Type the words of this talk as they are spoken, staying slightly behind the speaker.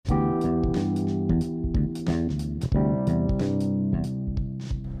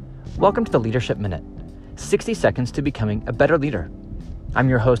Welcome to the Leadership Minute, 60 seconds to becoming a better leader. I'm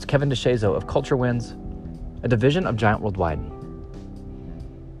your host, Kevin DeShazo of Culture Wins, a division of Giant Worldwide.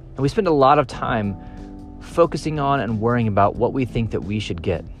 And we spend a lot of time focusing on and worrying about what we think that we should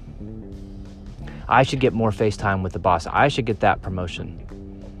get. I should get more face time with the boss. I should get that promotion.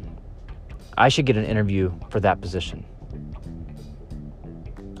 I should get an interview for that position.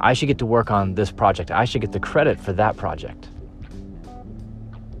 I should get to work on this project. I should get the credit for that project.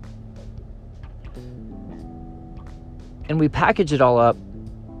 And we package it all up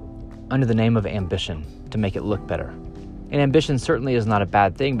under the name of ambition to make it look better. And ambition certainly is not a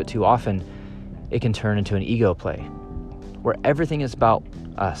bad thing, but too often it can turn into an ego play where everything is about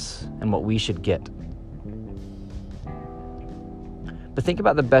us and what we should get. But think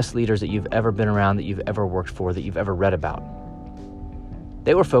about the best leaders that you've ever been around, that you've ever worked for, that you've ever read about.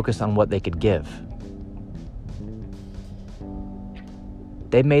 They were focused on what they could give.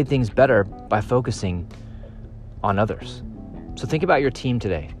 They made things better by focusing on others. So think about your team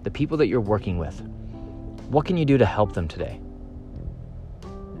today, the people that you're working with. What can you do to help them today?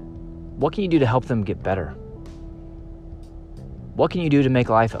 What can you do to help them get better? What can you do to make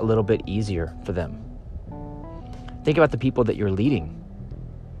life a little bit easier for them? Think about the people that you're leading.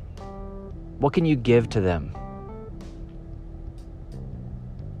 What can you give to them?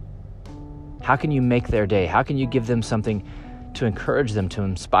 How can you make their day? How can you give them something to encourage them, to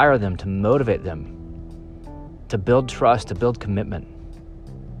inspire them, to motivate them, to build trust, to build commitment?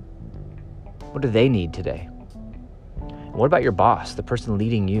 What do they need today? And what about your boss, the person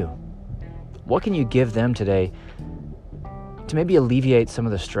leading you? What can you give them today to maybe alleviate some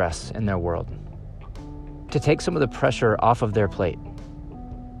of the stress in their world, to take some of the pressure off of their plate?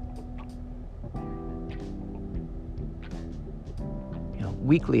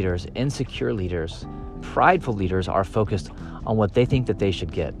 Weak leaders, insecure leaders, prideful leaders are focused on what they think that they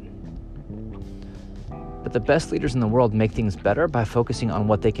should get. But the best leaders in the world make things better by focusing on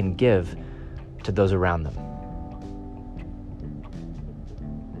what they can give to those around them.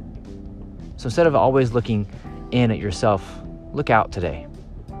 So instead of always looking in at yourself, look out today.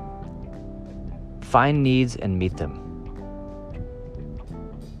 Find needs and meet them.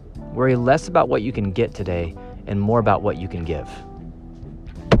 Worry less about what you can get today and more about what you can give.